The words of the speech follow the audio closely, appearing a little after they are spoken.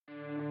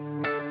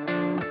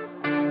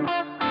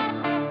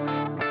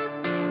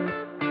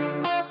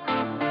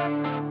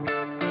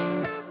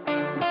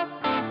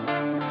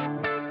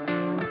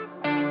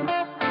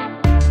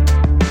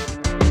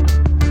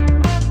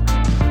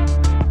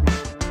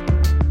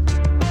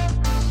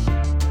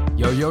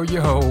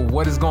Yo,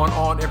 what is going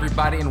on,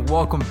 everybody, and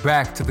welcome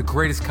back to the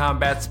greatest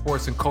combat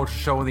sports and culture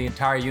show in the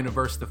entire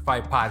universe, the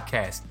Fight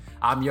Podcast.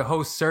 I'm your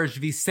host, Serge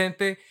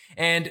Vicente,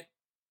 and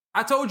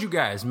I told you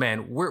guys,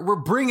 man, we're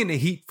bringing the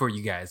heat for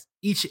you guys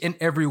each and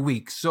every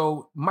week.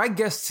 So my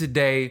guest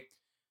today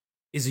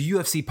is a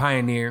UFC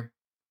pioneer.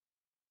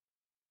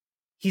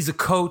 He's a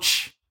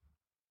coach.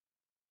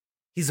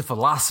 He's a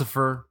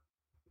philosopher.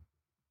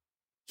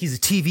 He's a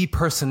TV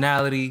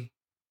personality.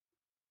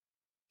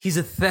 He's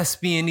a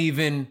thespian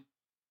even.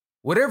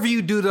 Whatever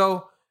you do,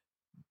 though,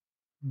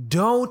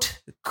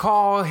 don't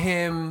call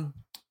him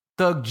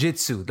thug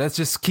jitsu. Let's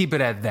just keep it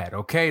at that,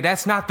 okay?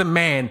 That's not the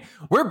man.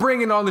 We're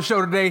bringing on the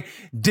show today,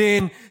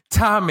 Den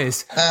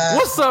Thomas.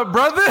 What's up,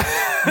 brother?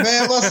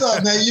 Man, what's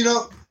up, man? You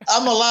know,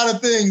 I'm a lot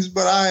of things,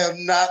 but I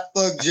am not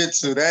thug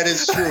jitsu. That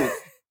is true.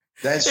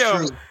 That's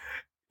true.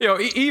 Yo,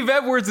 Eve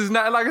Edwards is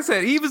not, like I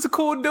said, Eve is a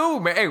cool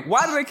dude, man. Hey,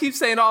 why do they keep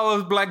saying all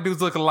those black dudes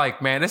look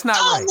alike, man? It's not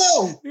right.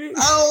 I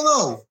don't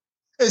know.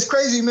 It's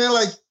crazy, man.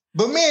 Like,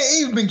 but me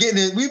and Eve been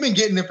getting it. We've been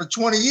getting it for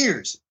 20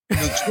 years.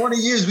 20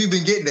 years we've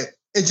been getting it.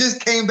 It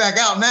just came back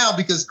out now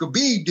because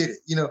Khabib did it.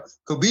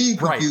 Khabib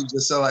confused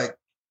us. So like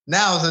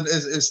now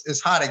it's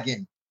hot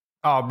again.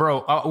 Oh,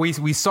 bro,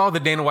 we saw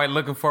the Dana White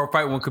looking for a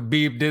fight when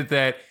Khabib did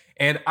that.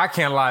 And I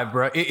can't lie,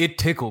 bro. It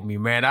tickled me,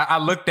 man. I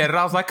looked at it.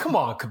 I was like, come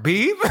on,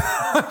 Khabib.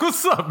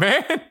 What's up,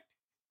 man?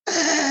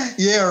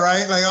 Yeah,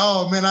 right. Like,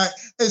 oh, man,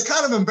 it's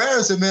kind of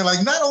embarrassing, man.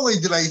 Like, not only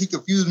did he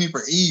confuse me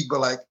for Eve, but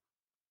like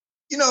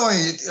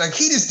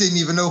he just didn't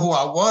even know who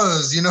I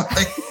was,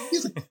 Like,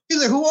 he's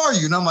like, who are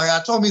you? And I'm like,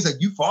 I told him, he's like,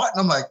 you fought?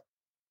 And I'm like,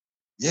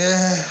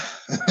 yeah.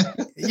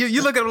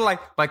 you look at him like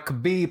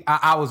Khabib,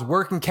 I was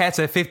working cats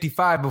at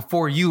 55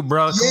 before you,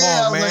 bro. Come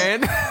on,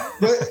 man.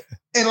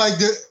 And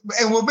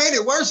what made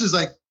it worse is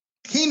like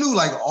he knew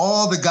like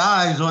all the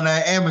guys on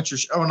that amateur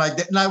show, or like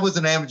that, not was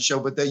an amateur show,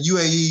 but the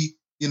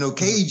UAE,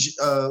 Cage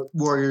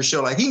Warrior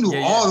show. Like he knew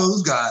all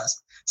those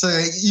guys. So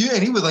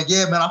and he was like,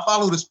 yeah, man, I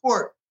follow the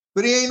sport,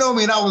 but he ain't know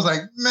me. And I was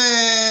like,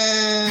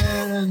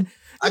 man,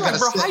 I gotta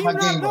step my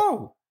game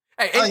up.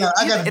 Hey,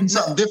 I gotta do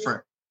something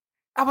different.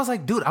 I was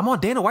like, dude, I'm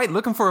on Dana White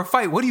looking for a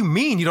fight. What do you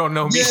mean you don't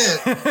know me?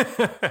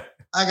 Yeah,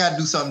 I gotta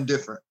do something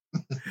different.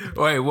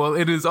 Wait, well,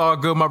 it is all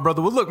good, my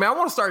brother. Well, look, man, I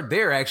want to start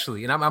there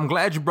actually, and I'm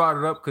glad you brought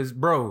it up because,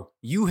 bro,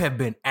 you have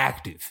been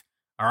active.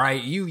 All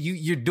right,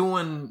 you're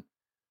doing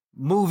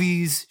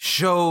movies,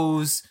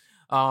 shows.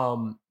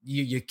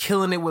 You're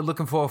killing it with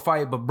looking for a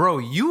fight. But, bro,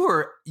 you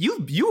were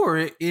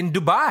in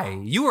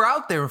Dubai. You were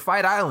out there in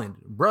Fight Island,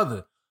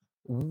 brother.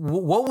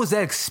 What was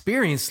that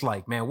experience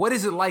like, man? What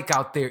is it like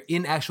out there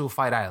in actual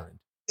Fight Island?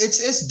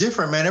 It's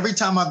different, man. Every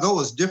time I go,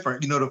 it's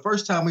different. The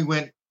first time we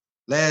went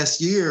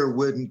last year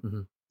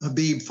when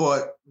Khabib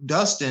fought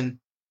Dustin,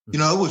 it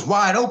was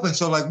wide open.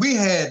 So like we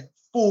had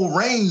full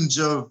range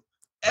of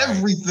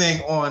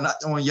everything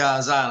on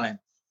Yas Island.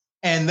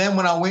 And then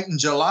when I went in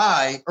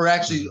July, or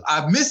actually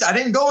I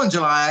didn't go in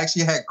July. I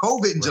actually had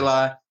COVID in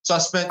July. So I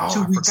spent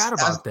 2 weeks. I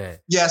forgot about that.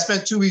 Yeah, I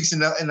spent 2 weeks in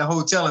the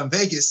hotel in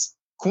Vegas,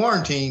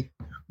 quarantine.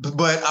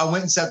 But I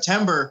went in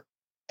September.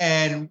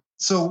 And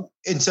so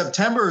in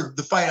September,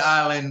 the Fight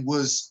Island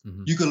was,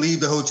 you could leave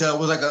the hotel. It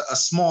was like a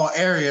small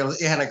area.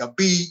 It had like a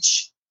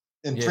beach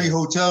and 3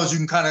 hotels you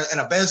can kind of,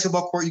 and a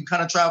basketball court you can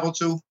kind of travel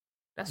to.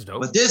 That's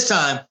dope. But this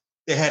time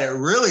they had it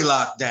really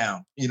locked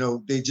down. They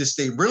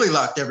really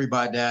locked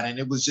everybody down. And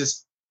it was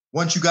just,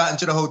 once you got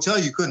into the hotel,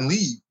 you couldn't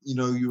leave.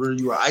 You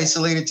were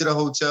isolated to the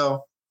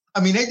hotel. I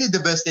mean, they did the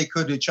best they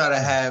could to try to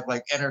have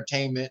like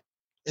entertainment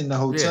in the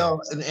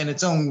hotel in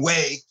its own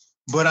way.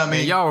 But I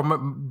mean, y'all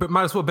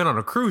might as well have been on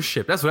a cruise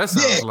ship. That's what that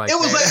sounds like. It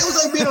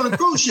was like being on a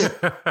cruise ship.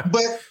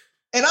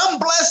 And I'm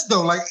blessed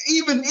though. Like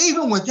even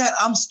with that,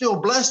 I'm still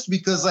blessed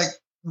because like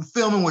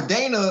filming with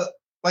Dana,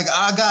 like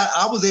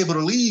I was able to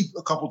leave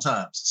a couple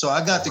times. So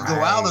I got to go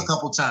out a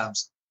couple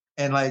times.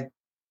 And like,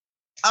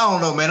 I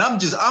don't know, man. I'm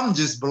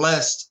just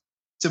blessed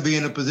to be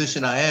in the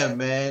position I am,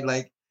 man.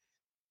 Like,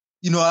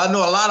 I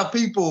know a lot of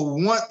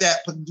people want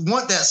that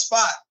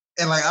spot.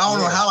 And like, I don't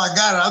know how I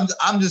got it.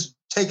 I'm just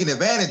taking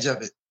advantage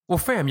of it. Well,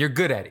 fam, you're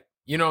good at it.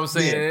 You know what I'm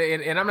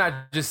saying? Yeah. And I'm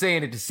not just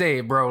saying it to say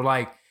it, bro.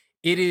 Like,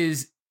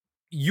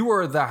 you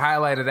are the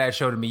highlight of that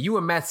show to me. You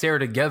and Matt Serra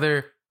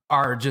together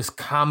are just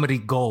comedy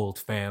gold,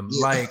 fam.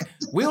 Yeah. Like,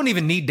 we don't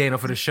even need Dana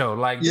for the show.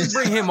 Like, just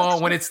bring him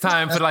on when it's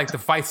time for like the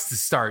fights to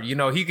start. He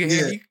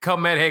can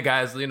come at, hey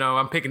guys,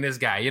 I'm picking this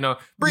guy.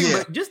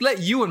 Just let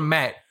you and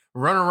Matt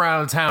run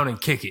around town and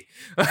kick it.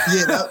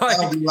 Yeah, that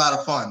would be a lot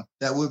of fun.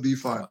 That would be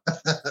fun.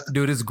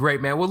 Dude, it's great,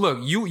 man. Well, look,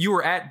 you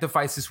were at the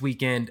fights this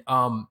weekend.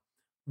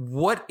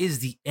 What is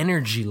the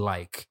energy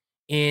like?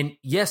 And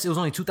yes, it was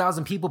only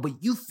 2,000 people,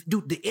 but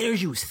dude, the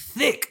energy was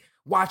thick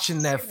watching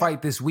that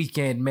fight this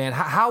weekend, man.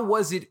 How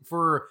was it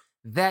for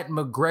that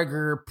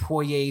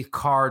McGregor-Poirier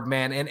card,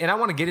 man? And I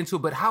want to get into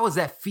it, but how was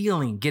that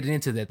feeling getting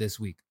into that this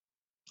week?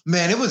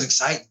 Man, it was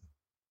exciting.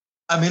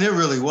 I mean, it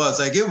really was.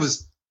 Like, it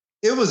was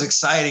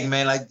exciting,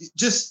 man. Like,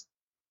 just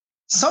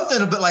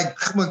something about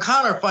like when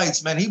Conor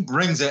fights, man, he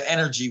brings an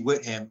energy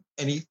with him,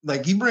 and he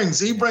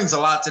brings a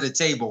lot to the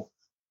table.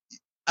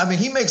 I mean,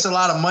 he makes a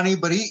lot of money,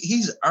 but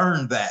he's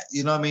earned that.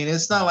 You know what I mean?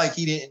 It's not like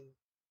he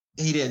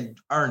didn't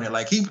earn it.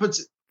 Like he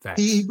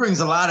brings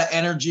a lot of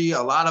energy,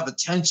 a lot of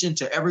attention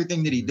to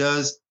everything that he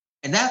does.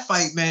 And that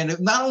fight, man,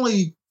 not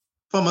only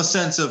from a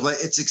sense of like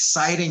it's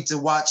exciting to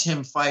watch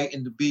him fight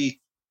and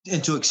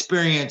to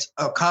experience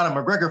a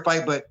Conor McGregor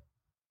fight, but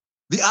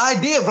the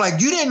idea of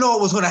like you didn't know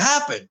it was going to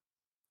happen.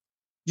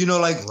 You know,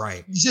 like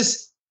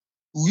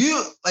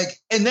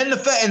and then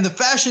the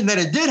fashion that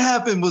it did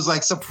happen was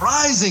like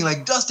surprising.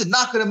 Like Dustin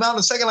knocking him out in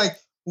a second. Like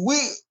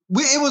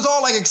it was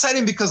all like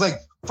exciting because like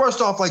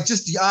first off, like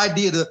just the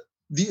idea,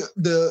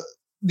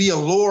 the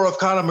allure of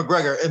Conor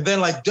McGregor, and then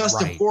like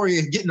Dustin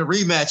Poirier getting the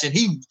rematch, and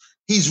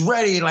he's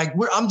ready, and like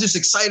I'm just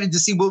excited to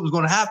see what was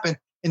going to happen.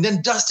 And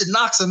then Dustin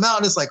knocks him out,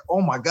 and it's like,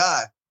 oh my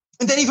god!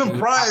 And then even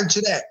prior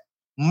to that,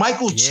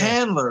 Michael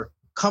Chandler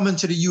coming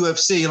to the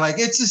UFC, like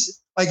it's just.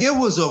 Like it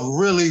was a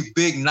really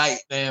big night,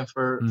 man,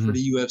 for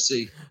the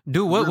UFC.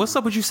 Dude, what's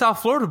up with you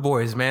South Florida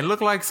boys, man?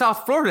 Look like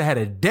South Florida had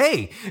a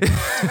day.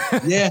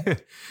 yeah,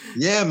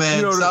 man.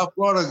 You know, South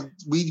Florida,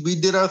 we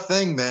did our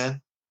thing,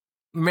 man.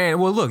 Man,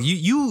 well, look,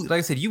 you like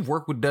I said, you've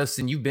worked with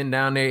Dustin, you've been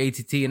down there,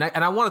 ATT, and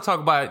I want to talk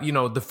about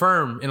the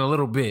firm in a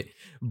little bit,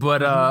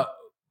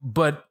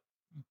 but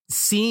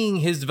seeing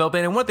his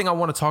development, and one thing I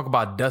want to talk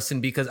about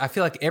Dustin because I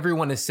feel like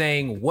everyone is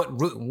saying what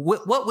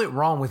went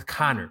wrong with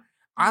Conor.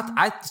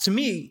 To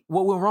me,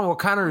 what went wrong with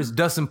Conor is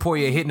Dustin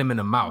Poirier hitting him in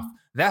the mouth.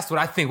 That's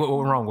what I think what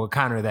went wrong with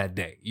Conor that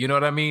day. You know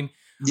what I mean?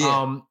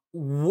 Yeah.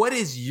 What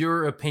is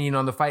your opinion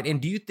on the fight? And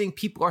do you think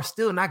people are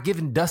still not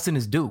giving Dustin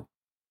his due?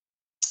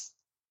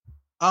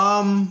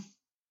 Yeah,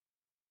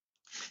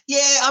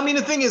 I mean,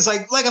 the thing is,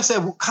 like I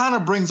said,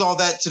 Conor brings all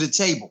that to the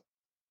table.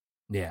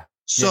 Yeah.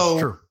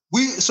 So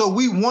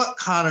we want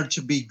Conor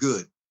to be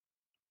good.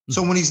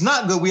 So when he's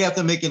not good, we have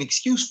to make an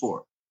excuse for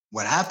it.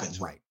 What happens?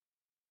 Right.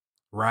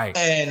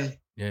 And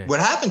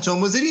what happened to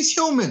him was that he's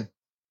human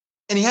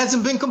and he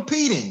hasn't been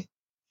competing.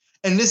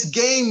 And this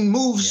game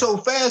moves so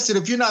fast that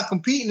if you're not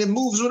competing, it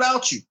moves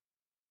without you.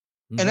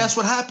 And that's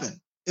what happened.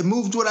 It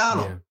moved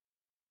without him.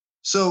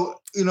 So,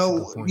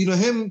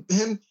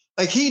 him,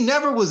 like he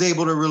never was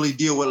able to really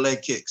deal with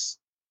leg kicks.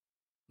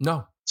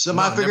 No.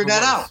 Somebody figured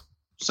that out.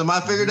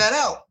 Somebody figured that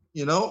out.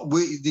 You know,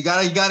 he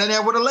got in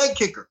there with a leg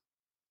kicker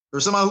or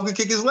somebody who could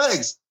kick his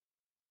legs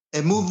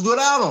and moved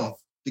without him.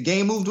 The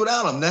game moved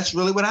without him. That's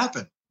really what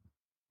happened.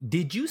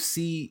 Did you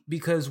see,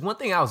 because one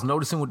thing I was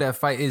noticing with that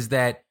fight is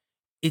that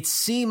it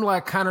seemed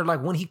like kind of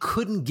like when he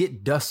couldn't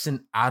get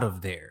Dustin out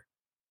of there,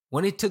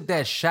 when he took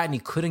that shot and he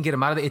couldn't get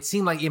him out of there, it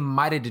seemed like it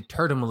might have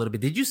deterred him a little bit.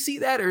 Did you see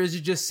that? Or does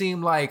it just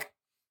seem like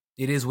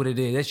it is what it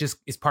is?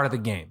 It's part of the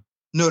game.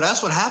 No,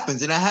 that's what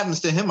happens. And that happens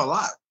to him a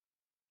lot.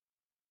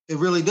 It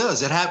really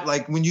does. It happened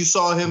like when you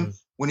saw him,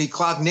 when he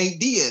clocked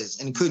Nate Diaz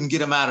and couldn't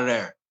get him out of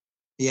there,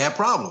 he had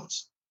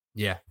problems.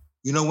 Yeah.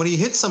 You know, when he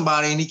hits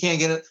somebody and he can't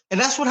get it.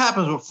 And that's what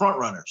happens with front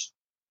runners.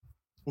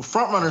 Well,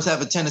 front runners have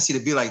a tendency to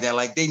be like that.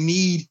 Like they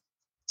need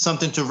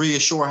something to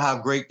reassure how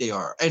great they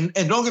are. And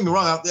don't get me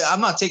wrong, I'm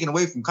not taking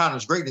away from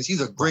Conor's greatness.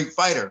 He's a great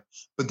fighter,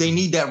 but they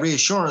need that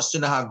reassurance to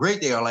know how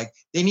great they are. Like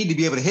they need to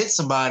be able to hit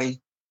somebody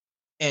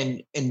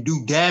and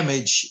do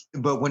damage.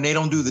 But when they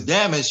don't do the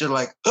damage, they're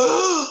like,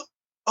 oh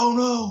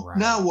no,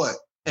 now what?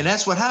 And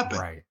that's what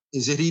happened.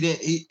 Is that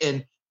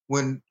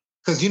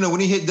because when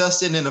he hit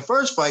Dustin in the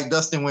first fight,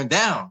 Dustin went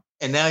down.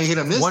 And now he hit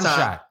him this One time.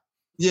 shot.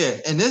 Yeah.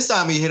 And this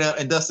time he hit him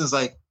and Dustin's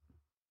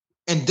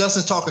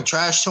talking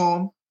trash to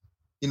him.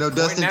 You know,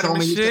 Dustin told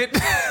me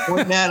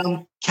pointing at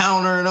him,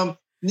 countering him.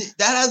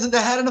 That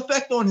had an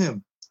effect on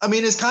him. I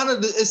mean, it's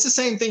the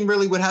same thing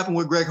really what happened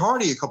with Greg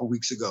Hardy a couple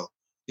weeks ago.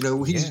 You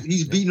know,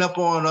 he's beating up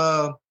on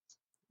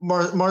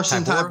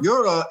Marcin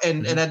Tybura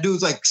and that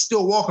dude's like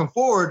still walking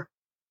forward.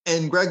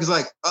 And Greg is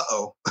like,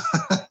 uh-oh.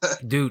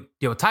 Dude,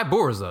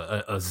 Tybura is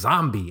a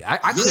zombie.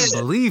 I couldn't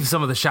believe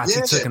some of the shots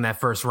he took in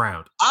that first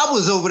round. I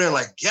was over there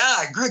like,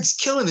 God, Greg's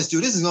killing this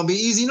dude. This is going to be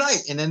an easy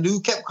night. And then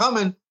dude kept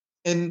coming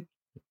and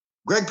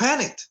Greg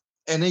panicked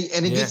and he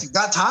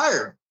got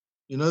tired.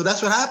 You know,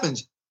 that's what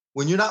happens.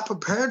 When you're not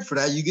prepared for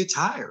that, you get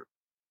tired.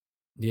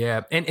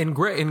 Yeah. And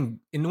Greg, and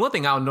one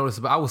thing I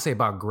will say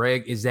about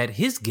Greg is that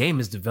his game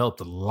has developed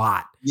a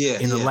lot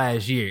in the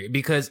last year.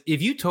 Because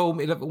if you told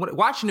me,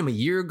 watching him a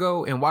year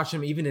ago and watching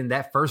him even in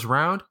that first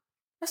round,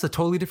 that's a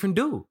totally different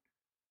dude.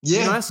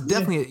 Yeah. That's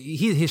definitely,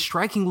 his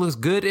striking looks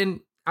good.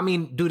 And I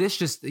mean, dude, it's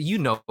just,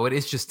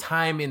 it's just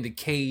time in the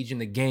cage in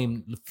the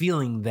game,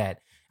 feeling that.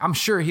 I'm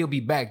sure he'll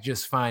be back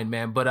just fine,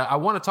 man. But I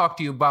want to talk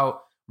to you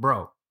about,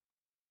 bro,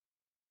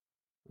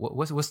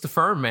 what's the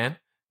firm, man?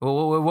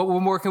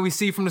 What more can we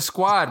see from the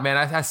squad, man?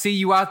 I see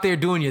you out there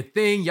doing your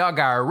thing. Y'all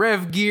got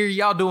Rev gear.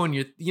 Y'all doing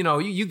your,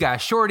 you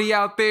got Shorty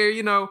out there,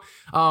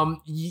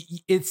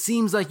 it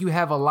seems like you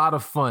have a lot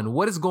of fun.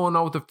 What is going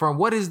on with the firm?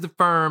 What is the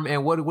firm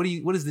and what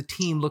does the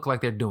team look like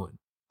they're doing?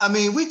 I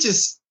mean, we're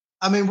just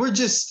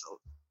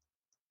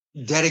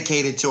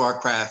dedicated to our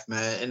craft,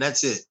 man. And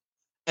that's it.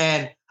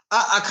 And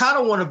I kind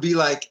of want to be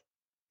like,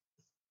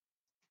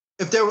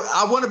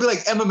 I want to be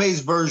like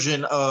MMA's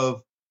version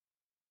of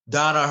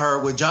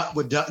Danaher, what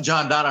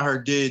John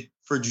Danaher did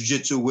for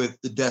jiu-jitsu with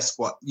the death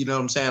squad. You know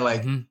what I'm saying?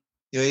 Like,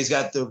 he's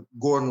got the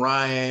Gordon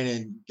Ryan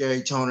and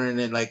Gary Toner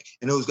and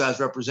those guys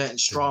representing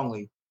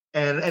strongly.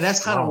 And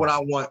that's kind of what I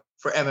want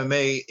for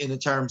MMA in the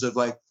terms of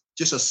like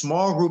just a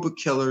small group of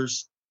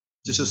killers,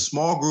 just a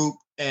small group,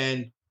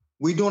 and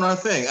we doing our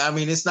thing. I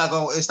mean, it's not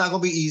gonna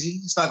be easy.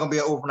 It's not gonna be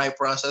an overnight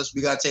process.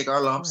 We gotta take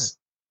our lumps.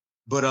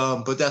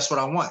 Right. But that's what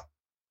I want.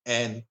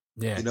 And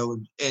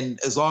and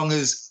as long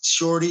as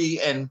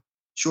Shorty and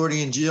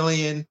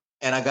Jillian,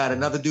 and I got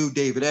another dude,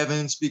 David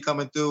Evans, be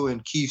coming through,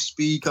 and Keith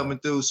Speed coming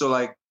through. So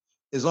like,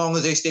 as long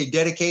as they stay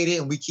dedicated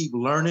and we keep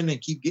learning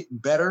and keep getting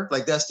better,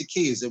 like that's the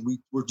key, is that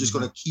we're just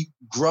gonna keep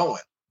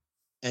growing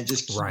and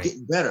just keep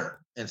getting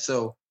better. And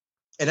so,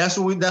 and that's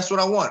what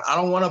I want. I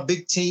don't want a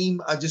big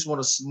team. I just want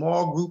a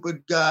small group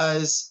of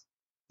guys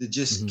that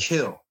just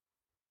kill.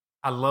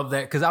 I love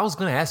that, because I was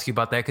going to ask you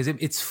about that, because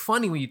it's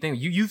funny when you think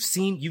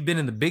you've been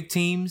in the big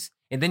teams,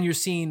 and then you're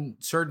seeing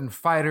certain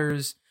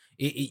fighters.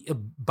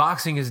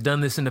 Boxing has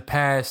done this in the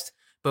past,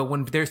 but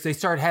when they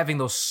start having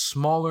those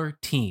smaller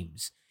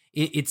teams,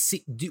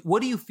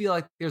 what do you feel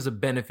like there's a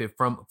benefit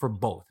for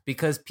both?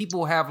 Because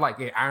people have like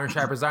Iron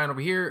Sharpers Iron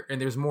over here,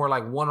 and there's more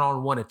like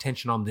one-on-one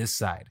attention on this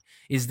side.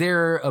 Is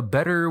there a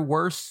better,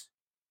 worse?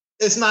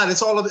 It's not.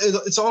 It's all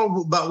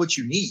about what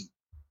you need.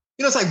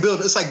 It's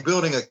like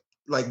building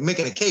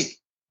making a cake.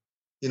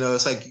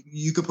 It's like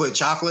you could put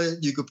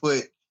chocolate, you could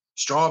put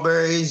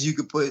strawberries, you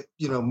could put,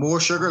 more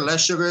sugar,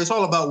 less sugar. It's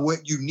all about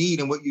what you need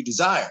and what you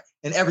desire.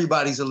 And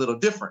everybody's a little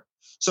different.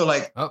 So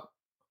like,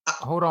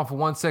 hold on for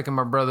 1 second,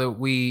 my brother.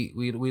 We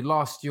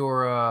lost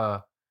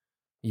your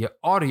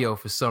audio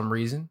for some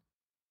reason.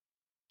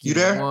 You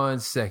there? 1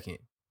 second.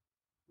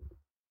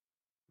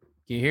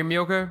 Can you hear me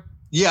okay?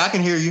 Yeah, I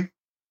can hear you.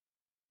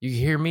 You can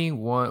hear me? Give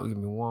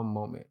me one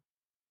moment.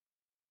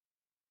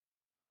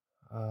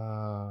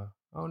 Oh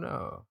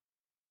no.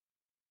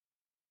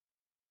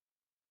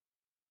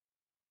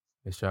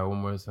 Let's try one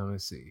more time.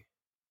 Let's see.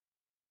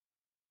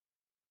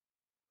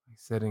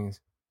 Settings.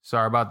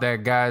 Sorry about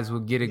that, guys.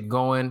 We'll get it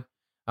going.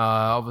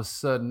 All of a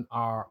sudden,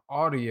 our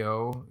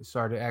audio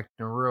started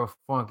acting real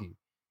funky.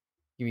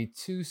 Give me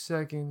 2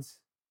 seconds.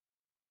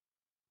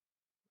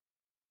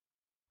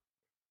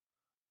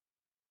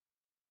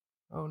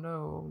 Oh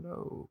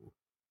no.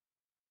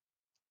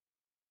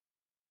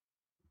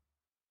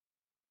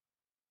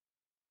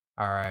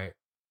 All right.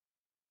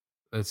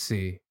 Let's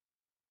see.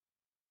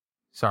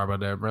 Sorry about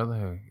that,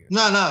 brother.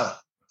 No.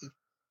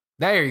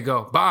 There you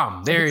go.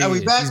 Bomb. There he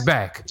is. Back? He's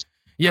back.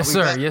 Yes,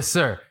 sir. Back? Yes,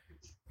 sir.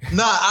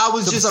 No, I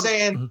was just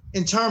saying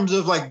in terms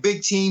of like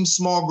big teams,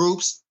 small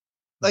groups,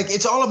 like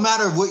it's all a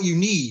matter of what you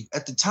need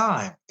at the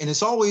time. And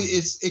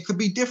it could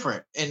be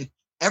different. And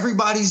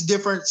everybody's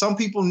different. Some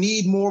people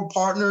need more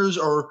partners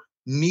or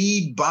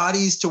need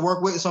bodies to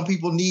work with. Some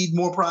people need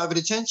more private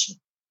attention.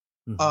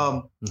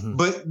 But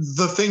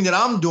the thing that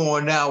I'm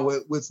doing now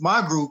with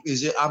my group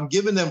is that I'm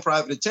giving them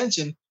private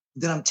attention,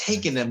 then I'm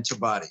taking them to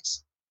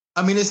bodies.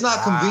 I mean, it's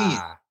not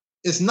convenient.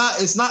 It's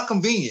not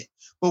convenient.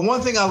 But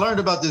one thing I learned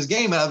about this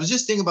game, and I was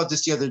just thinking about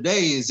this the other day,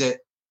 is that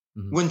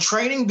when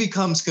training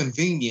becomes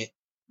convenient,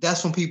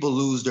 that's when people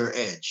lose their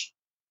edge.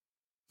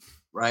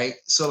 Right?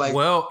 So like,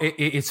 well,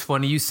 it's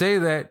funny you say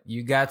that.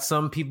 You got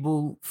some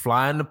people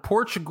flying to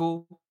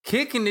Portugal,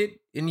 kicking it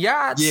in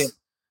yachts. Yeah.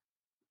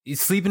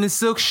 Sleeping in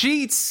silk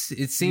sheets.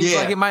 It seems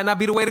like it might not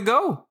be the way to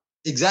go.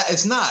 Exactly.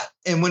 It's not.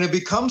 And when it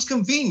becomes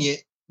convenient,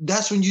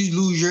 that's when you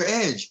lose your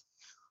edge.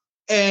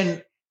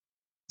 And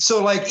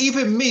so like,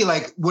 even me,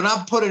 like when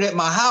I put it at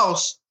my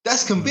house,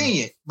 that's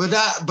convenient. But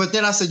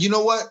then I said, you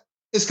know what?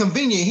 It's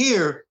convenient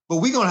here, but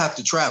we're going to have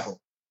to travel.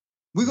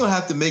 We're going to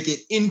have to make it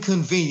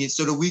inconvenient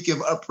so that we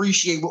can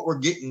appreciate what we're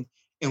getting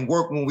and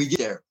work when we get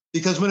there.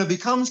 Because when it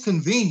becomes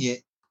convenient,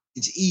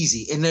 it's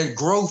easy and their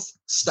growth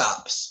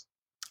stops.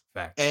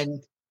 Fact.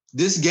 And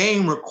this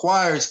game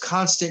requires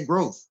constant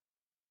growth.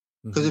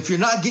 Because if you're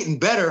not getting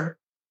better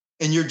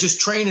and you're just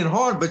training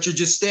hard, but you're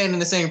just standing in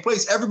the same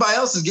place, everybody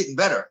else is getting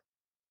better.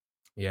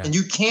 Yeah. And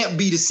you can't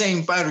be the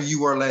same fighter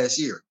you were last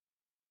year.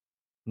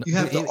 You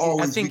have to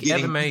always be getting. I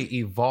think MMA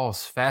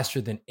evolves faster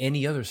than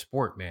any other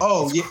sport, man.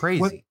 Oh, it's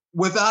crazy.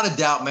 Without a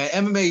doubt, man.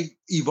 MMA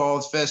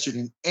evolves faster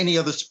than any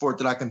other sport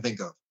that I can think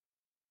of.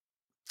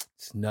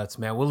 It's nuts,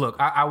 man. Well, look,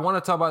 I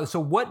want to talk about it. So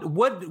what's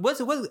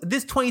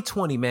this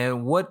 2020,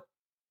 man? What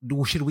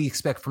should we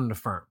expect from the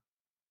firm?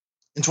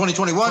 In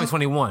 2021?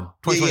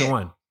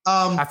 2021. Yeah.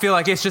 I feel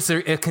like it's just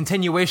a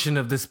continuation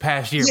of this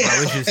past year,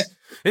 bro.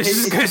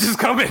 It's just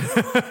coming.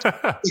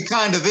 It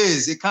kind of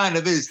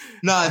is.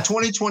 No, in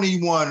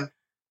 2021,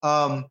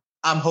 I'm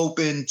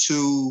hoping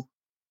to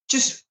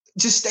just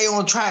stay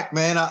on track,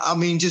 man. I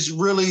mean, just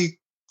really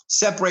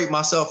separate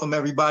myself from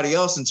everybody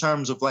else in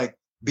terms of like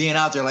being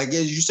out there. Like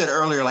as you said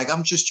earlier, like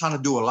I'm just trying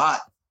to do a lot.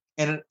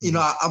 And, you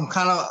know,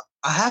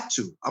 I have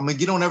to. I'm going to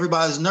get on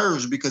everybody's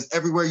nerves because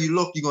everywhere you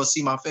look, you're going to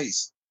see my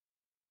face.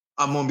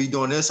 I'm going to be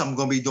doing this. I'm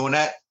going to be doing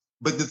that.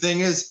 But the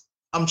thing is,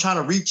 I'm trying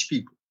to reach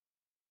people.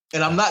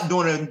 And I'm not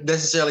doing it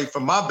necessarily for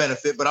my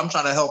benefit, but I'm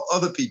trying to help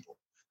other people.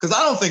 Because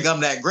I don't think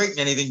I'm that great in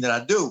anything that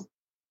I do.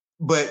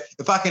 But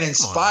if I can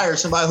inspire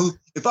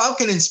if I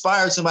can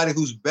inspire somebody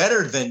who's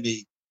better than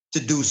me to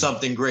do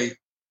something great,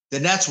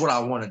 then that's what I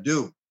want to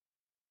do.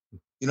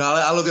 You know,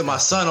 I look at my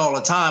son all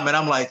the time and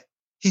I'm like,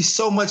 he's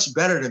so much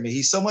better than me.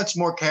 He's so much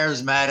more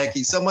charismatic.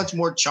 He's so much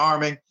more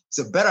charming.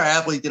 He's a better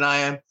athlete than I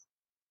am.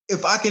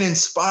 If I can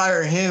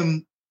inspire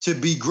him to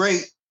be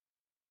great,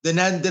 then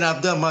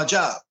I've done my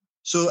job.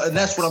 So, and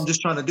that's what I'm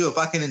just trying to do. If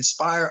I can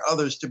inspire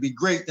others to be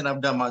great, then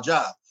I've done my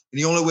job. And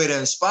the only way to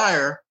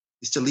inspire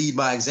is to lead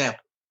by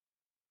example.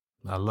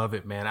 I love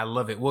it, man. I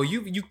love it. Well,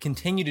 you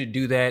continue to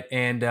do that,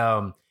 and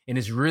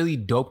it's really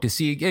dope to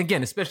see.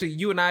 Again, especially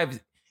you and I.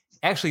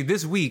 Actually,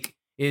 this week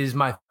is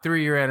my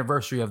 3-year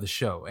anniversary of the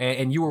show,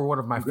 and you were one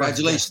of my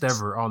first guests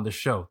ever on the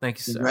show. Thank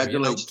you, sir.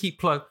 Congratulations.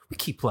 We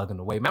keep plugging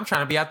away, man. I'm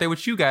trying to be out there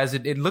with you guys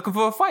and looking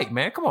for a fight,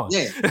 man. Come on.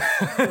 Yeah.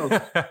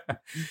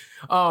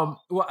 Well,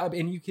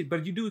 and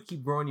but you do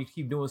keep growing. You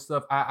keep doing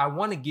stuff. I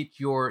want to get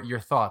your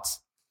thoughts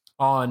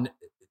on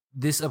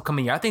this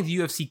upcoming year. I think the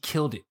UFC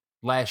killed it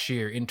last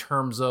year in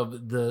terms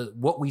of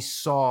what we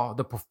saw,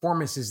 the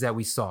performances that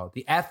we saw.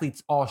 The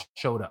athletes all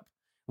showed up,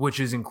 which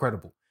is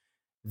incredible.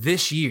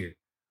 This year,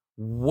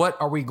 what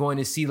are we going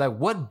to see? Like,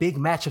 what big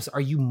matchups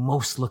are you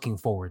most looking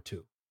forward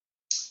to?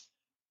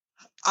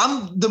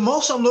 I'm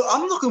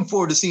looking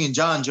forward to seeing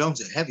John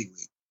Jones at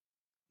heavyweight.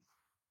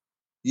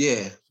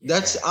 Yeah.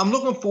 I'm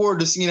looking forward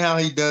to seeing how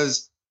he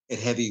does at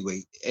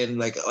heavyweight, and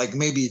like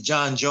maybe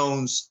John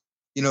Jones,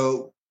 you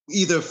know,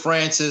 either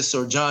Francis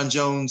or John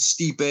Jones,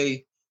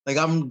 Stipe.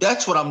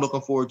 That's what I'm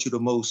looking forward to the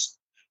most,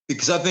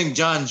 because I think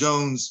John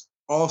Jones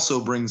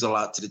also brings a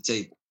lot to the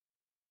table,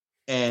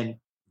 and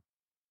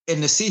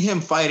to see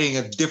him fighting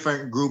a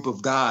different group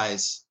of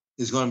guys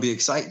is going to be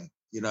exciting,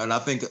 you know. And I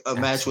think a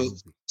match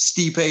with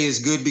Stipe is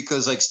good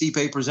because like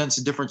Stipe presents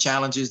different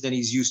challenges than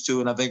he's used to,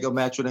 and I think a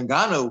match with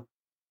Ngannou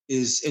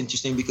is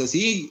interesting because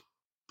he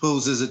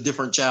poses a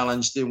different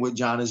challenge than what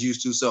John is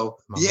used to. So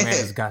man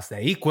has got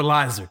that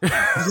equalizer.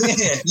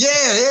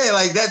 yeah.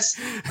 Like that's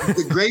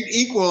the great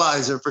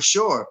equalizer for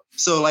sure.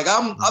 So like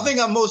I think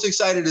I'm most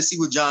excited to see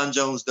what John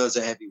Jones does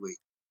at heavyweight.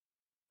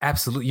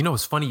 Absolutely. You know,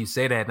 it's funny you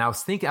say that. And I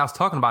was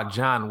talking about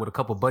John with a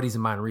couple of buddies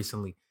of mine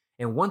recently.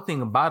 And one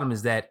thing about him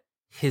is that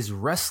his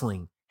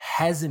wrestling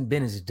hasn't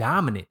been as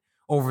dominant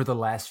over the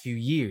last few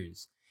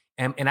years.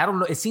 And I don't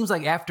know, it seems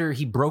like after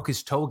he broke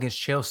his toe against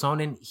Chael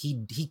Sonnen,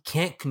 he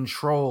can't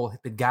control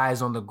the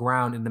guys on the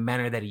ground in the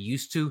manner that he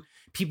used to.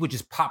 People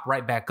just pop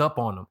right back up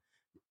on him.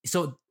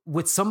 So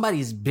with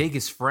somebody as big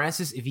as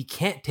Francis, if he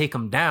can't take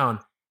him down,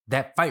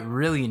 that fight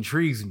really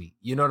intrigues me.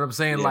 You know what I'm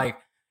saying? Yeah. Like,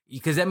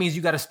 because that means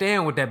you got to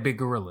stand with that big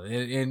gorilla,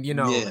 and you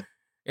know,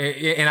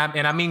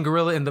 and I mean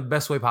gorilla in the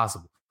best way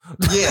possible.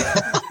 Yeah.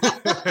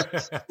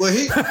 Well,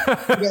 his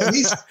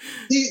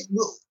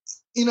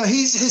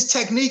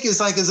technique is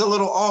a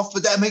little off,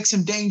 but that makes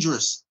him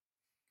dangerous.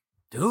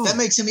 Dude, that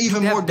makes him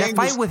even more dangerous. That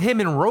fight with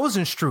him and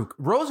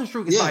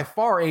Rosenstruck is by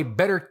far a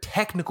better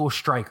technical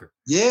striker.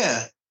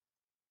 Yeah.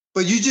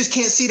 But you just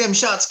can't see them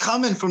shots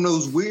coming from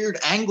those weird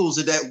angles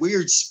at that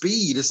weird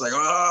speed. It's like,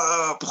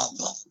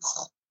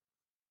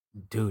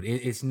 dude,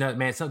 it's nuts,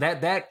 man. So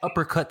that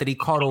uppercut that he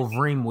caught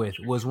Overeem with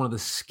was one of the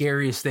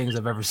scariest things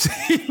I've ever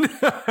seen.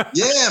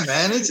 Yeah,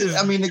 man.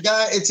 The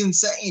guy, it's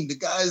insane.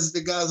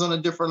 The guy's on a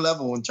different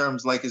level in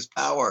terms of like his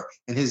power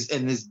and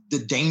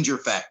the danger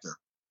factor.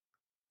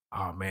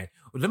 Oh man.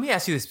 Well, let me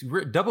ask you this.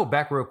 Double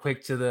back real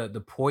quick to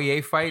the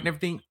Poirier fight and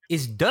everything.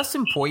 Is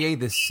Dustin Poirier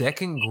the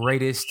second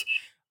greatest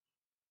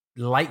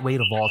lightweight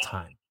of all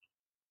time?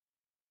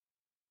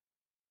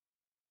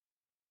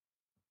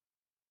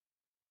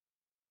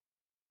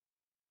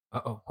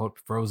 Uh-oh,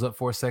 froze up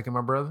for a second,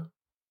 my brother.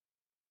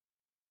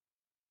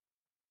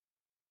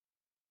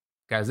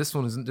 Guys, this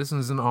one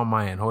isn't on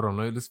my end. Hold on,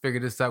 let's figure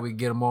this out. We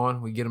get him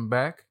on, we get him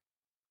back.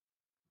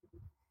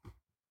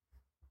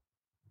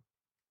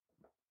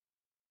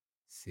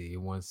 See,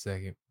 1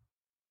 second.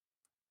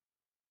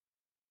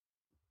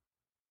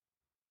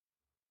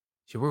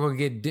 So we're gonna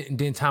get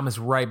Den Thomas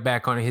right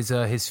back on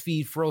his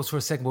feed froze for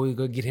a second, but we're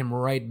gonna get him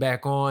right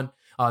back on.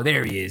 Oh,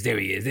 there he is. There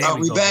we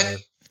go. Back.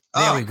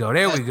 There we go.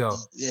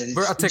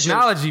 Yeah,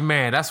 technology,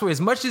 man. I swear,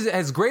 as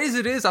great as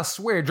it is, I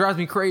swear it drives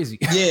me crazy.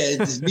 Yeah,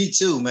 it's me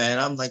too, man.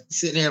 I'm like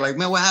sitting here like,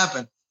 man, what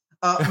happened?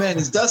 Man,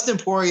 is Dustin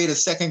Poirier the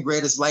second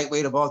greatest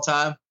lightweight of all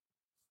time?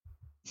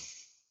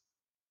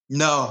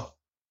 No.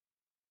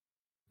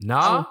 No?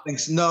 I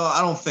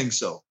don't think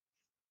so.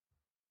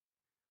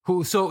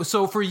 Who?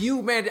 So for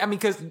you, man, I mean,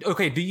 because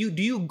do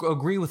you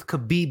agree with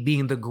Khabib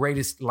being the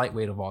greatest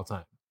lightweight of all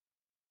time?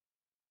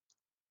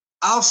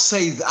 I'll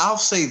say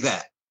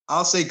that.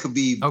 I'll say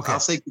Khabib. Okay.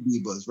 I'll say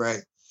Khabib was right,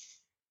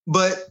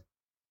 but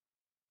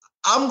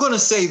I'm gonna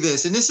say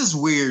this, and this is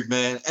weird,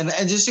 man, and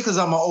just because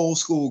I'm an old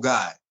school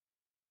guy,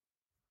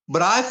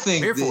 but I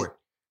think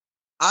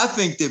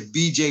that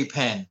BJ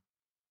Penn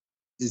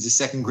is the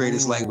second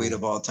greatest lightweight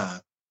of all time.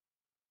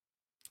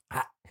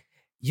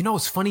 You know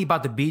what's funny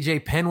about the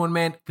BJ Penn one,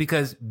 man?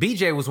 Because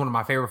BJ was one of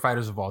my favorite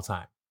fighters of all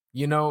time.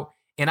 You know,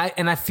 and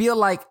I feel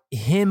like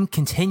him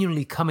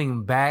continually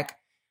coming back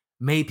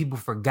made people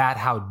forgot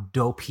how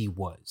dope he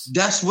was.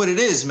 That's what it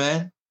is,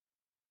 man.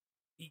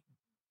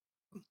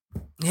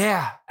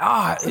 Yeah.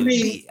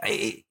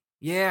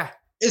 Yeah.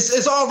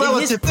 It's all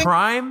relative. In his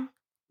prime.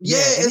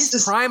 Yeah, in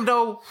his prime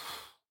though.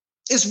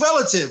 It's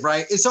relative,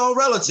 right? It's all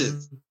relative.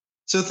 Mm-hmm.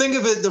 So think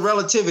of it, the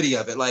relativity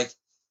of it. Like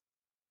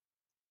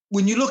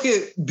when you look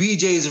at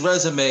BJ's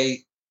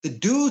resume, the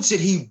dudes that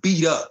he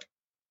beat up,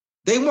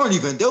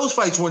 those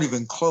fights weren't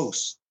even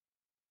close.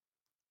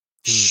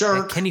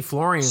 Shirk, Kenny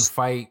Florian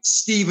fight,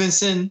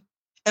 Stevenson,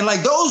 and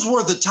like those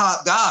were the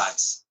top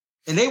guys,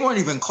 and they weren't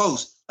even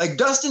close. Like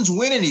Dustin's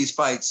winning these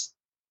fights,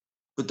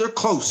 but they're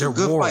close. They're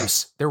good wars.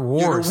 Fights. They're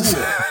wars.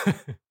 Yeah,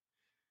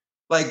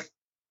 like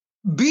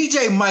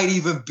BJ might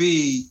even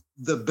be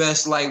the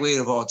best lightweight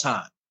of all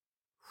time,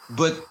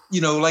 but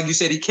like you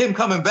said, he kept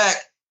coming back,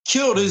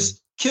 killed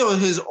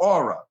his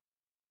aura.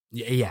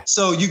 Yeah.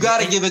 So you got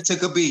to give it to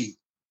Khabib,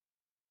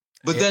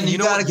 but then you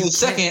got to go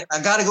second.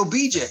 I got to go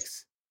BJ.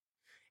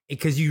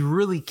 Because you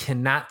really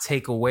cannot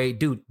take away,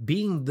 dude,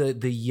 being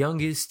the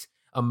youngest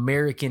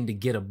American to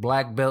get a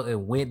black belt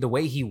and win the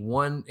way he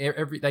won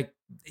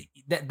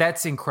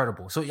that's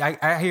incredible. So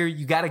I hear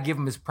you got to give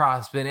him his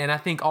props, and I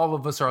think all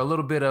of us are a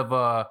little bit of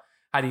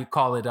how do you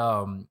call it?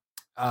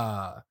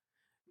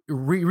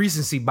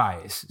 Recency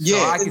bias. So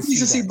yeah,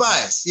 recency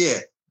bias.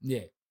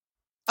 Yeah.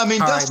 I mean,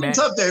 Dustin's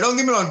up there. Don't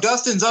get me wrong,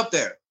 Dustin's up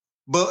there.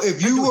 But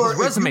if you were, his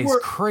resume is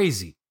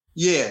crazy.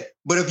 Yeah,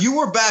 but if you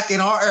were back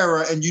in our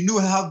era and you knew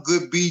how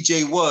good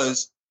BJ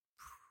was,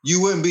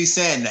 you wouldn't be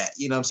saying that.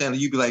 You know what I'm saying?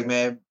 You'd be like,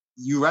 man,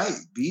 you're right.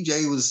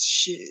 BJ was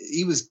shit.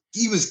 He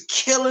was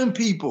killing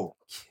people.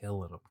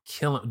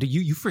 Killing. Do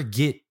you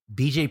forget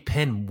BJ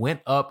Penn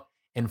went up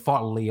and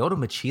fought Lyoto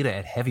Machida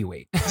at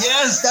heavyweight?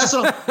 Yes, that's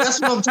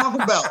what I'm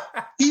talking about.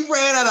 He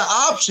ran out of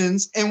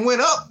options and went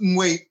up in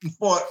weight and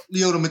fought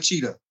Lyoto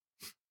Machida.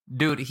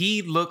 Dude,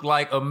 he looked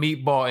like a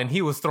meatball and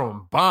he was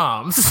throwing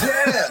bombs.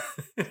 Yeah.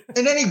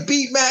 And then he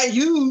beat Matt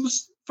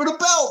Hughes for the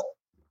belt.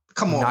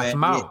 Come on, knocked man.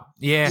 Him out.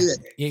 Yeah.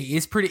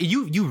 It's pretty.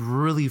 You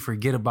really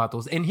forget about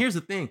those. And here's the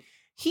thing.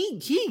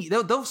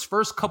 Those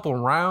first couple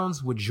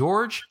rounds with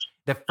George,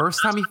 the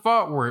first time he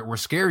fought were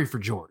scary for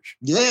George.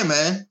 Yeah,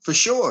 man, for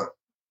sure.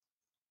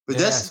 But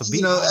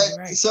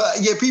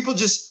people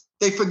just,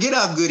 they forget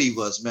how good he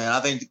was, man.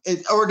 I think,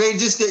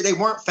 they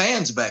weren't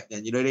fans back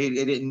then. They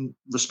didn't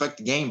respect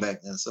the game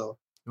back then. So,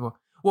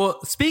 well,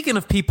 speaking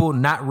of people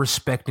not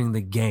respecting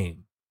the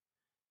game,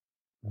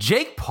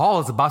 Jake Paul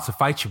is about to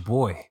fight your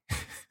boy.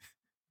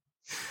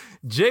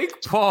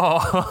 Jake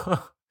Paul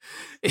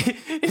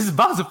is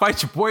about to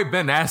fight your boy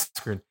Ben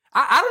Askren.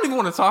 I don't even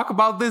want to talk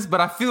about this,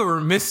 but I feel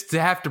remiss to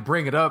have to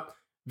bring it up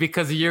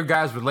because of your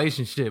guys'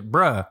 relationship,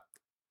 bruh.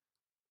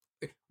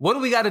 What do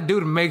we got to do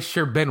to make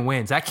sure Ben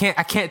wins? I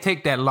can't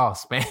take that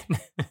loss, man.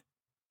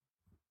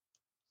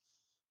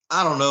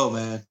 I don't know,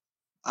 man.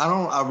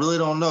 I really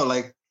don't know.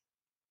 Like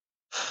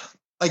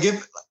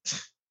if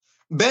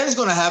Ben's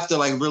going to have to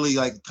really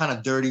kind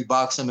of dirty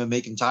box him and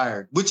make him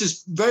tired, which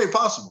is very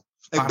possible.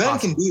 Like Ben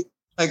can do,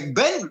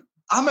 Ben,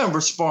 I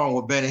remember sparring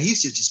with Ben and he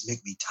used to just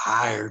make me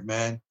tired,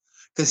 man.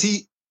 Cause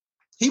he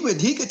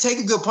could take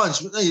a good punch.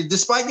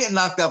 Despite getting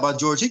knocked out by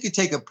George, he could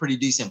take a pretty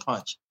decent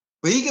punch.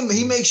 But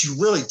he makes you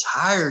really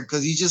tired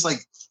because he's just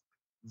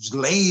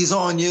lays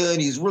on you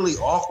and he's really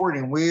awkward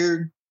and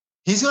weird.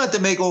 He's gonna have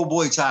to make old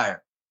boy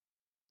tired,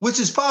 which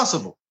is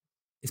possible.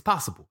 It's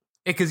possible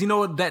because you know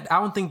what? That I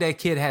don't think that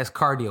kid has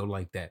cardio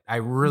like that. I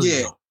really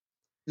don't.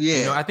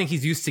 Yeah, I think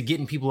he's used to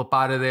getting people up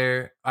out of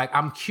there. Like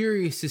I'm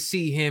curious to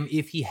see him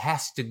if he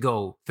has to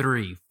go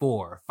 3,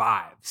 4,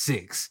 5,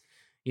 6.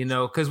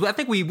 Because I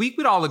think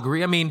we'd all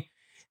agree. I mean.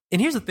 And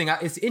here's the thing.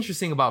 It's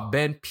interesting about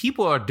Ben.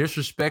 People are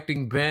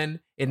disrespecting Ben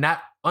and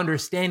not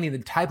understanding the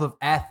type of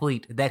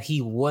athlete that he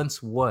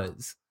once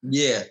was.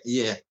 Yeah.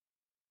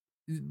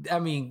 I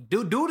mean,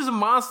 dude is a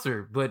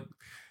monster, but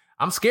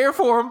I'm scared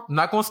for him. I'm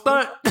not going to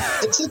stunt.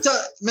 It's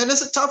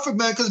a tougher,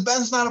 man, because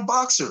Ben's not a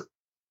boxer.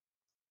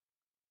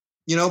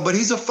 But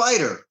he's a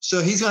fighter.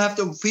 So he's going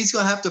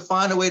to have to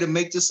find a way to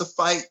make this a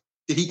fight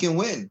that he can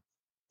win.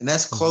 And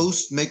that's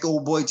close, make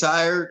old boy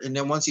tired. And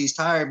then once he's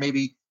tired,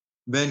 maybe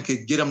Ben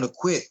could get him to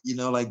quit,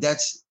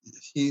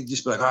 he'd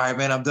just be like, all right,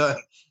 man, I'm done.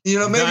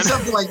 Maybe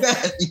something like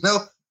that,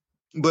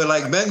 But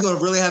Ben's going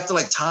to really have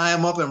to tie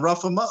him up and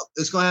rough him up.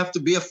 It's going to have to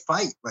be a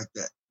fight like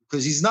that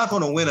because he's not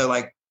going to win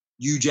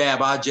you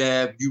jab, I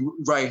jab, you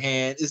right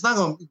hand.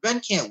 Ben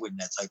can't win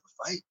that type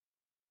of fight.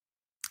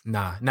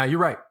 Nah, you're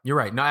right.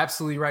 No,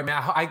 absolutely right,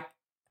 man.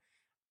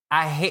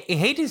 I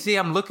hate to say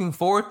I'm looking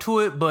forward to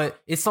it, but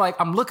it's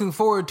I'm looking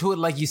forward to it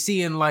like you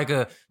see in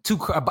a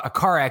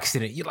car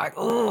accident. You're like,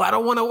 oh, I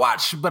don't want to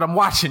watch, but I'm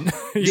watching.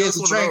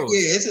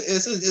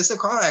 It's a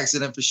car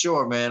accident for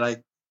sure, man. I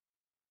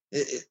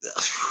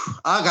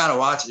gotta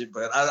watch it,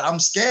 but I'm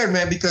scared,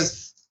 man,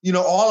 because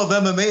all of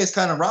MMA is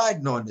kind of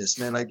riding on this,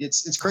 man.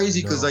 It's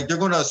crazy because they're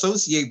going to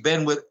associate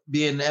Ben with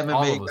being an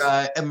MMA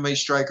guy, MMA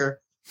striker,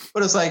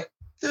 but it's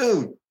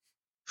dude,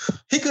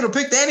 he could have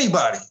picked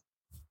anybody.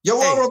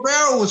 Yoel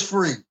Romero was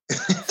free.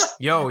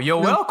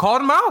 Yoel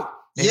called him out.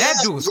 And that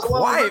dude was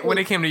quiet when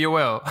it came to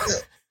Yoel.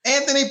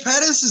 Anthony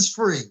Pettis is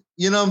free.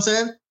 You know what I'm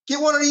saying? Get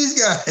one of these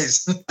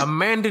guys.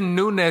 Amanda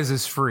Nunes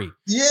is free.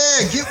 Yeah,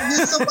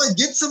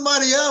 get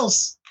somebody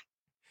else.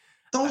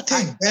 Don't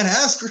take Ben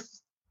Askren.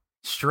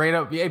 Straight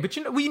up, yeah. But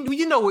you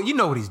know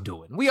what he's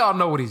doing. We all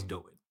know what he's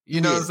doing.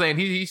 You know what I'm saying?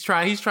 He's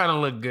trying to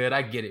look good.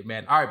 I get it,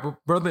 man. All right,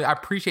 brother. I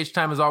appreciate your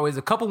time as always.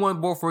 A couple one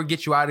more before we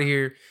get you out of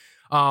here.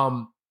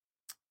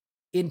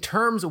 In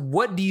terms of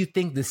what do you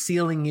think the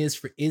ceiling is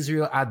for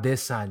Israel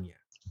Adesanya?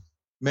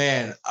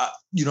 Man,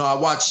 I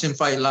watched him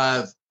fight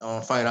live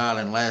on Fight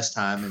Island last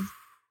time, and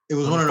it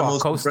was one of the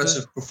most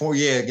impressive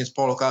against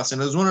Paulo Costa.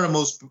 And it was one of the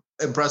most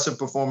impressive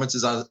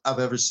performances I've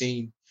ever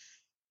seen.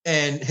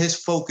 And his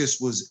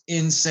focus was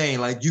insane.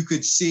 Like you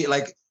could see,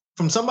 like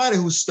from somebody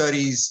who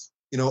studies,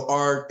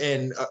 art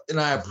and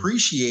I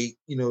appreciate,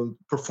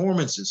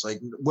 performances,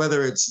 like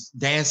whether it's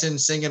dancing,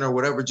 singing, or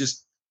whatever,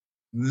 just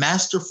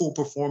masterful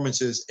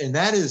performances. And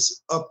that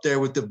is up there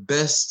with the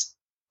best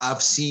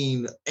I've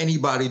seen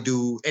anybody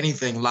do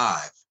anything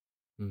live.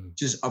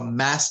 Just a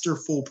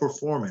masterful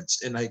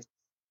performance. And like,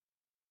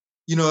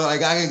 I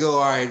can go,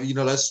 all right,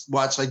 let's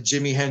watch like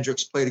Jimi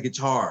Hendrix play the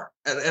guitar.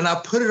 And I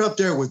put it up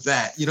there with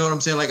that. You know what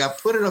I'm saying? Like I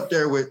put it up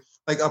there with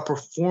like a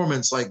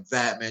performance like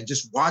that, man.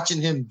 Just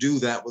watching him do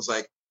that was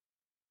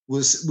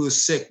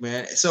sick,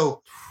 man.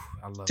 So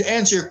to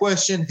answer your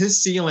question,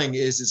 his ceiling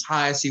is as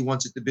high as he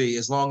wants it to be,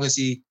 as long as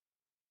he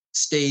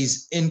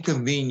stays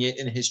inconvenient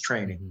in his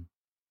training.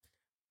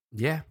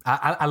 Yeah,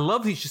 I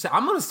love these.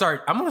 I'm gonna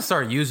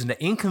start using the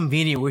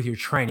inconvenient with your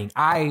training.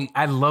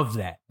 I love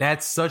that.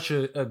 That's such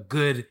a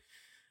good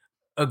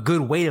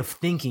way of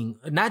thinking,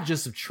 not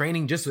just of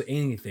training, just with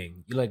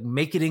anything. You like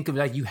make it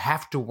inconvenient. Like you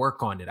have to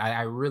work on it.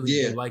 I really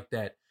do like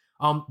that.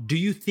 Do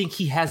you think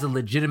he has a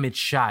legitimate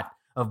shot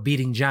of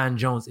beating John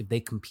Jones if they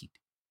compete?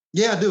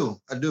 Yeah,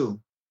 I do.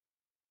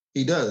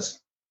 He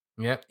does.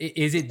 Yeah.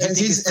 Is it?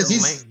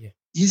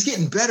 He's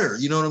getting better.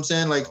 You know what I'm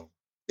saying? Like,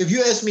 if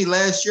you asked me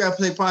last year, I'd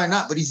say probably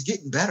not, but he's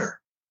getting better.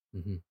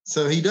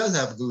 So he does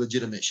have a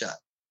legitimate shot.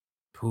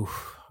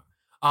 Oof.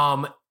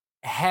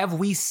 Have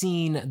we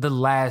seen the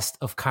last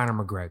of Conor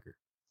McGregor?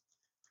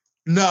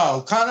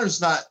 No, Conor's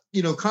not.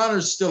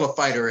 Conor's still a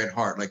fighter at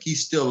heart. Like he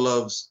still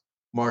loves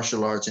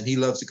martial arts, and he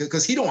loves it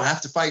because he don't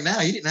have to fight now.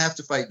 He didn't have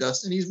to fight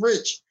Dustin. He's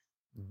rich.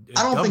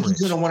 I don't think he's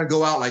going to want to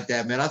go out like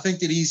that, man. I think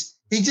that he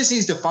just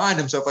needs to find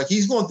himself. Like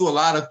he's going through a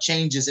lot of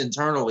changes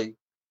internally,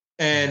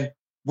 and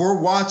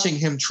we're watching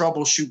him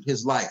troubleshoot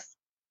his life.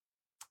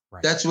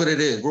 Right. That's what it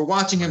is. We're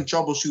watching him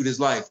troubleshoot his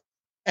life,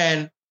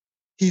 and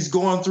he's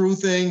going through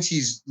things.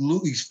 He's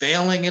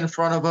failing in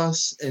front of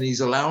us, and he's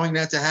allowing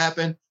that to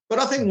happen. But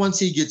I think once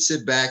he gets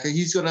it back,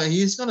 he's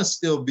gonna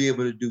still be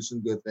able to do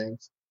some good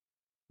things.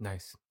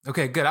 Nice.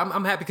 Okay, good.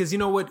 I'm happy because you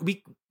know what,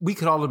 we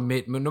could all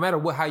admit, no matter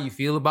how you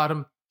feel about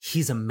him,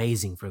 he's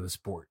amazing for the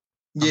sport.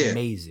 Yeah.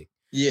 Amazing.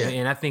 Yeah.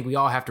 And I think we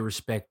all have to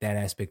respect that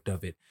aspect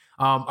of it.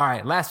 All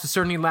right. Last but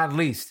certainly not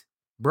least,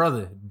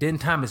 brother, Den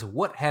Thomas,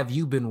 what have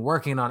you been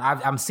working on?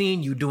 I'm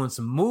seeing you doing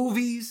some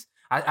movies.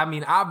 I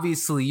mean,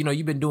 obviously,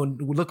 you've been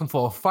looking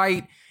for a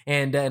fight.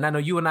 And I know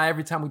you and I,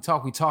 every time we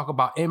talk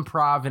about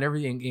improv and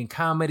everything in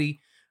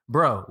comedy.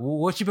 Bro,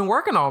 what you been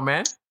working on,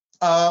 man?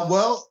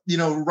 Well,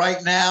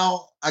 right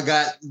now I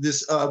got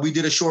this, we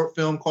did a short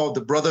film called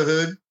The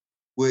Brotherhood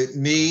with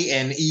me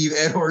and Eve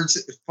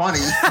Edwards. Funny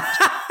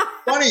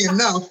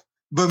enough,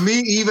 but me,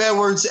 Eve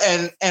Edwards,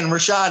 and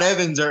Rashad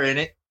Evans are in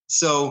it.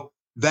 So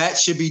that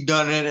should be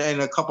done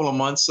in a couple of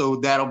months. So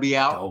that'll be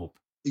out. Dope.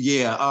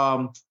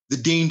 Yeah. The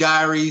Dean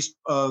Diaries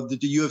that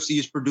the UFC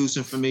is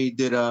producing for me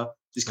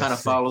just kind of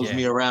follows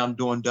me around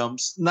doing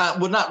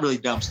not really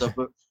dumb stuff,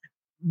 but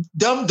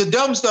the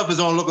dumb stuff is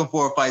on Looking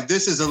for a Fight.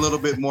 This is a little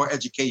bit more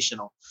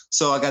educational.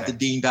 So I got the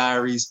Dean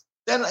Diaries.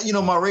 Then,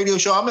 my radio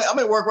show, I'm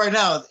at work right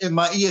now in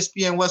my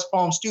ESPN West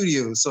Palm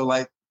studios. So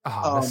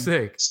that's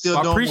sick.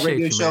 Still doing the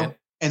radio show. Man.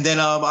 And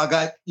then I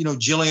got,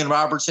 Jillian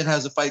Robertson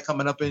has a fight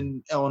coming up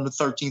on the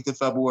 13th of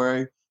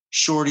February.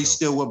 Shorty's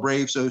still with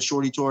Brave. So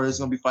Shorty Torres is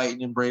going to be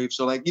fighting in Brave.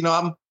 So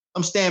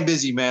I'm staying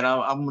busy, man.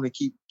 I'm going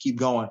to keep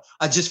going.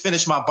 I just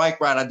finished my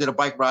bike ride. I did a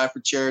bike ride for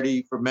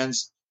charity for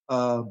men's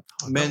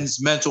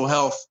mental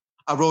health.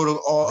 I rode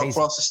all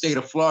across the state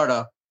of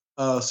Florida,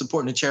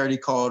 supporting a charity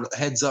called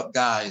Heads Up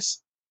Guys.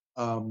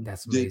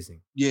 That's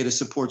amazing. That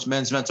supports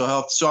men's mental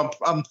health. So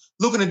I'm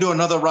looking to do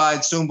another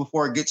ride soon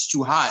before it gets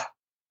too hot.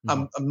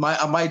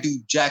 I might do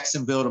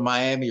Jacksonville to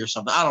Miami or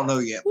something. I don't know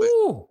yet,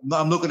 but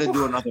I'm looking to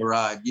do another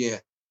ride. Yeah.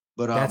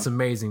 But that's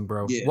amazing,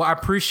 bro. Yeah. Well, I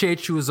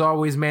appreciate you as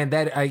always, man.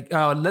 That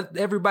let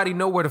everybody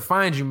know where to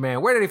find you,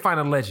 man. Where do they find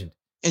a legend?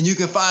 And you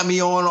can find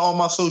me on all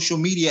my social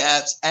media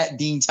apps at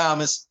Dean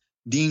Thomas.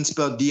 Dean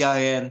spelled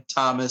D-I-N,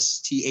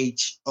 Thomas,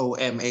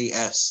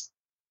 Thomas.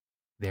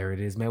 There it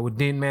is, man. Well,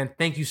 Dean, man,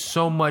 thank you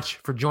so much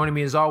for joining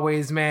me as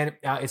always, man.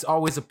 It's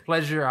always a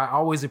pleasure. I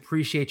always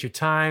appreciate your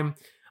time.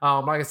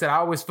 Like I said, I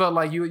always felt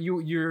like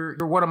you're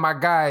one of my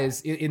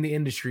guys in the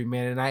industry,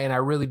 man, and I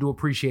really do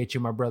appreciate you,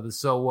 my brother.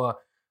 So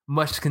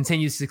much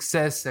continued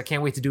success. I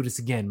can't wait to do this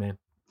again, man.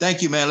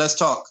 Thank you, man. Let's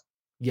talk.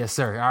 Yes,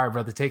 sir. All right,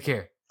 brother. Take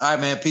care. All right,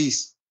 man.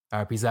 Peace. All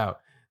right, peace out.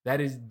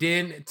 That is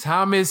Din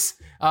Thomas.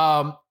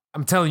 I'm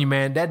telling you,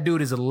 man, that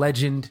dude is a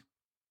legend.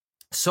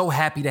 So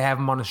happy to have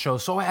him on the show.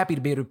 So happy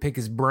to be able to pick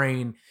his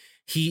brain.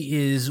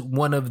 He is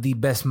one of the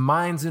best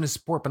minds in the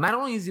sport, but not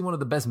only is he one of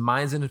the best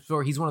minds in the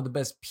sport, he's one of the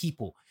best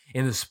people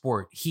in the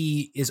sport.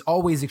 He is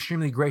always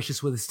extremely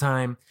gracious with his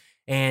time,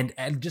 and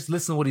just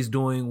listen to what he's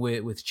doing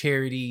with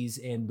charities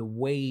and the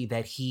way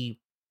that he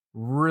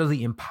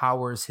really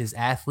empowers his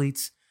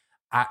athletes,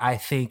 I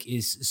think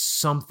is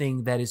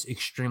something that is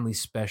extremely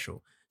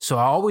special. So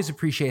I always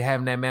appreciate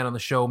having that man on the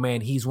show,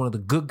 man. He's one of the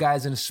good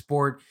guys in the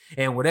sport,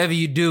 and whatever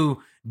you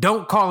do,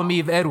 don't call him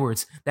Eve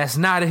Edwards. That's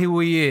not who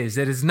he is.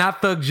 That is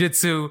not Thug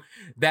Jitsu.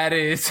 That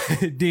is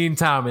Din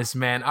Thomas,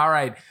 man. All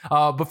right.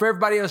 But for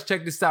everybody else,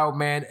 check this out,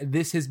 man.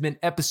 This has been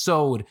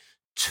episode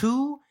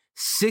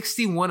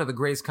 261 of the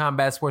greatest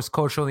combat sports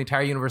coach show in the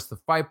entire universe, the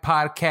Fight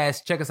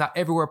Podcast. Check us out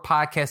everywhere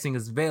podcasting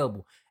is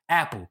available.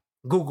 Apple,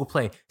 Google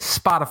Play,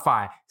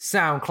 Spotify,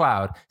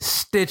 SoundCloud,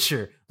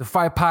 Stitcher,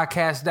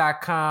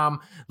 thefightpodcast.com.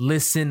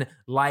 Listen,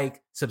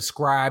 like,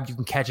 subscribe. You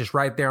can catch us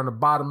right there on the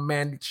bottom,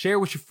 man. Share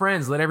with your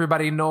friends. Let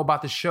everybody know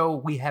about the show.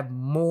 We have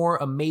more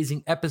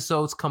amazing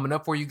episodes coming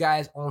up for you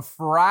guys on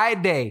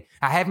Friday.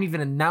 I haven't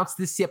even announced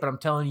this yet, but I'm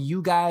telling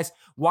you guys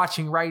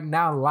watching right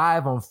now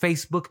live on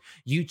Facebook,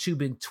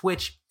 YouTube, and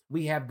Twitch,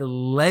 we have the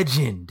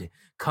legend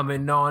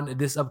coming on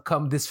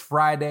this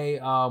Friday.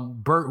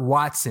 Burt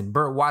Watson.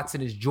 Burt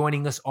Watson is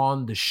joining us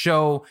on the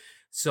show.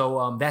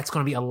 So that's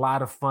going to be a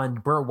lot of fun.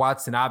 Burt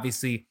Watson,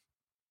 obviously,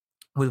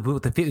 with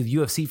the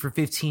UFC for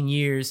 15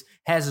 years,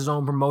 has his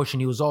own promotion.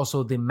 He was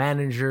also the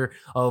manager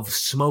of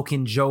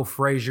Smoking Joe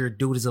Frazier.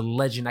 Dude is a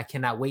legend. I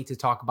cannot wait to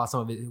talk about some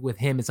of it with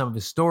him and some of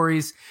his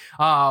stories.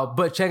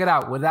 But check it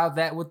out.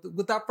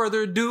 Without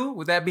further ado,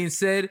 with that being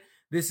said,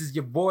 this is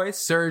your boy,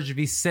 Serge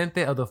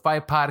Vicente of the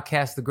Fight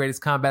Podcast, the greatest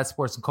combat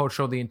sports and culture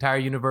show in the entire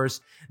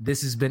universe.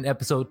 This has been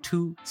episode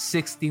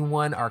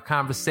 261, our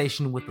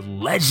conversation with the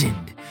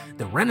legend,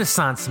 the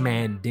Renaissance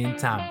man, Din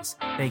Thomas.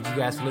 Thank you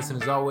guys for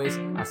listening as always.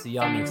 I'll see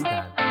y'all next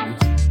time.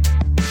 Peace.